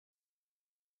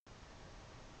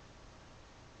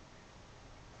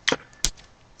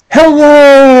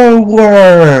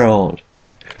world.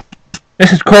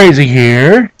 This is Crazy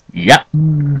here. Yep.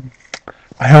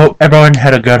 I hope everyone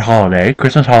had a good holiday,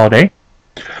 Christmas holiday.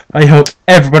 I hope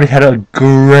everybody had a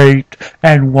great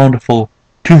and wonderful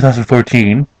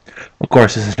 2014. Of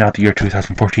course, this is not the year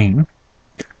 2014.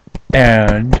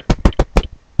 And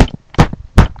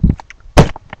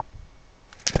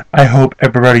I hope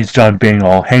everybody's done being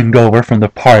all hangover from the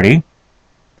party.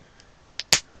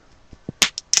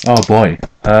 Oh boy.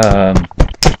 I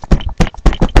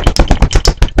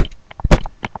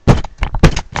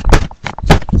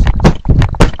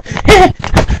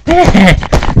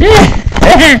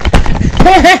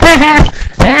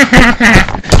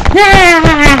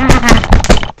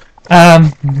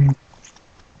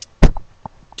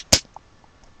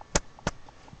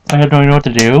don't know what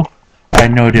to do. I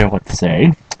have no idea what to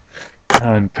say.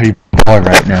 I'm pretty bored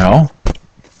right now. A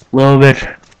little bit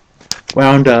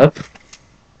wound up.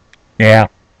 Yeah.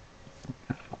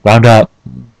 Wound up.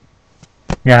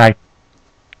 Yeah.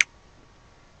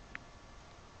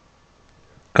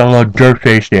 Got a little dirt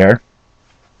face there.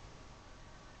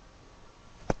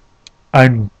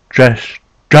 I'm just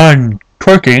done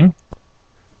twerking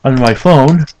on my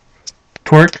phone.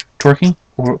 Twerking?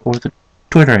 Or was it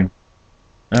twittering?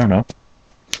 I don't know.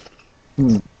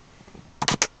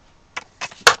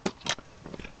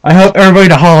 I hope everybody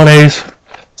in the holidays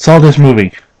saw this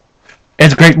movie.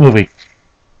 It's a great movie.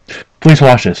 Please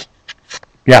watch this.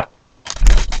 Yeah.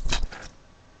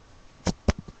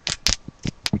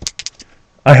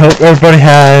 I hope everybody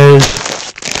has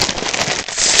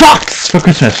socks for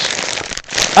Christmas.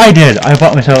 I did. I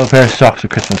bought myself a pair of socks for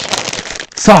Christmas.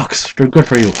 Socks. They're good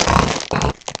for you.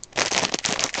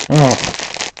 Oh.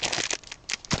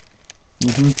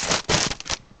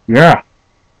 Yeah.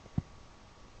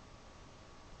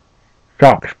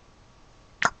 Socks.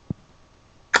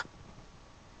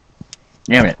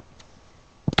 Damn it.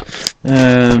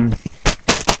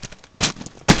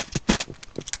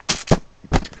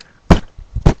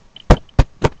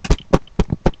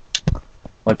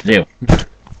 What to do?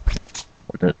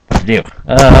 What to do?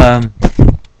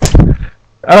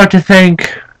 I'd like to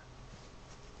thank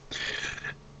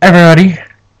everybody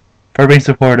for being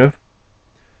supportive.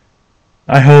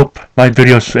 I hope my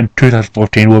videos in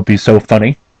 2014 will be so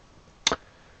funny.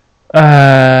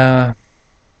 I'd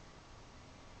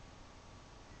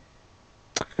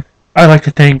like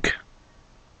to thank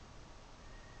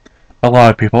a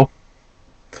lot of people.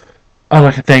 I'd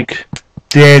like to thank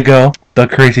Diego, the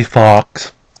Crazy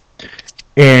Fox,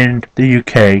 in the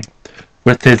UK,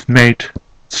 with his mate,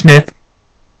 Sniff.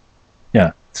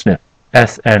 Yeah, Sniff.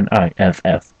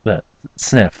 S-N-I-F-F.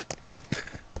 Sniff.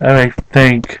 I'd like to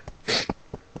thank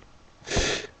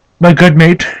my good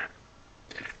mate,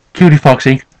 Cutie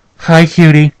Foxy. Hi,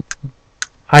 Cutie.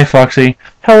 Hi, Foxy.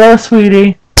 Hello,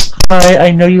 sweetie. Hi,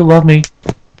 I know you love me.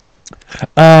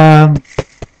 I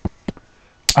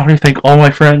want to thank all my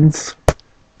friends,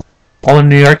 all in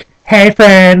New York. Hey,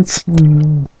 friends.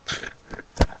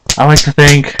 I like to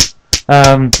thank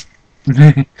I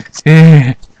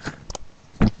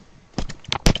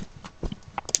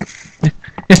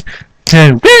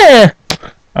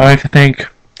like to thank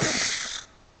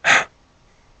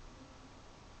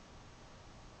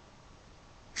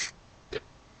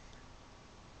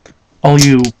all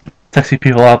you sexy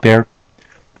people out there.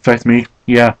 Besides me,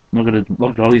 yeah. Look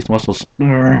at all these muscles.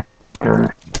 I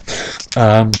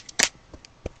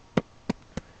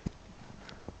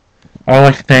would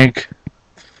like to thank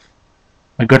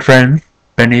my good friend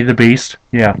Benny the Beast.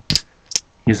 Yeah,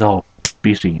 he's all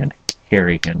beastie and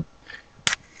hairy and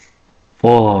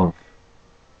full of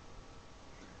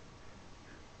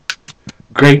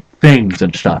great things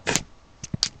and stuff.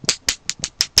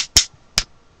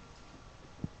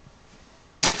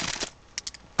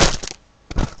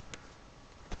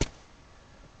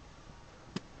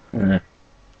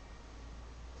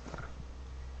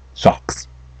 Socks.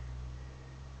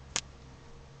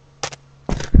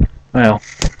 Well,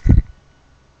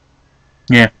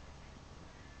 yeah.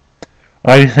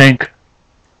 I think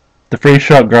the free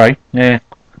shot guy. Yeah.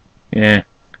 I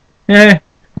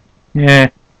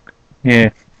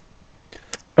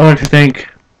like to thank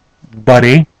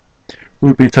Buddy,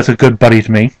 who's been such a good buddy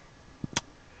to me.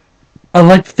 I'd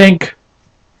like to thank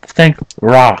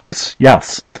Rocks,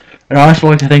 yes. And I also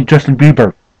like to thank Justin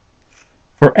Bieber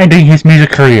for ending his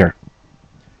music career.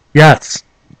 Yes,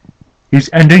 he's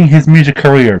ending his music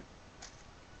career.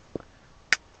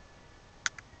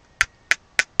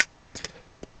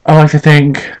 I like to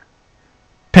thank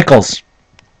Pickles,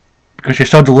 because you're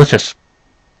so delicious.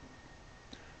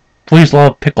 Please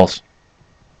love pickles.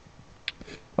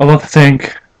 I love to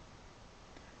thank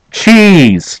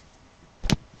Cheese.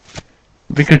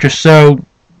 because you're so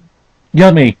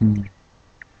yummy.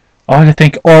 I like to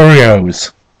thank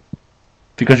Oreos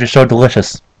because you're so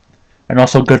delicious and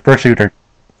also good for a shooter.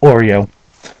 Oreo.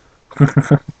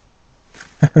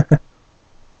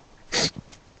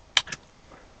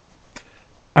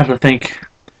 I like to thank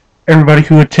everybody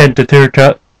who attended the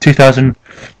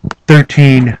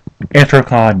 2013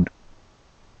 Anthrocon.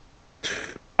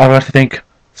 I would like to thank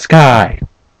Sky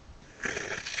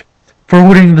for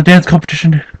winning the dance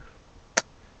competition.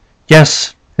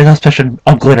 Yes, his obsession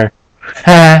of glitter.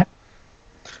 Ha!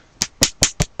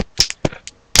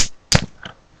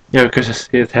 Yeah, because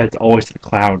his head's always in the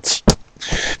clouds.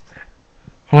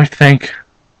 I'd like to thank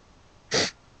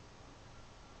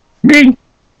me.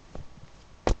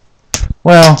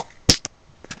 Well,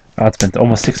 it's been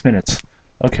almost 6 minutes.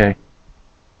 Okay.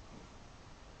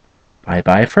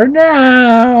 Bye-bye for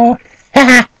now.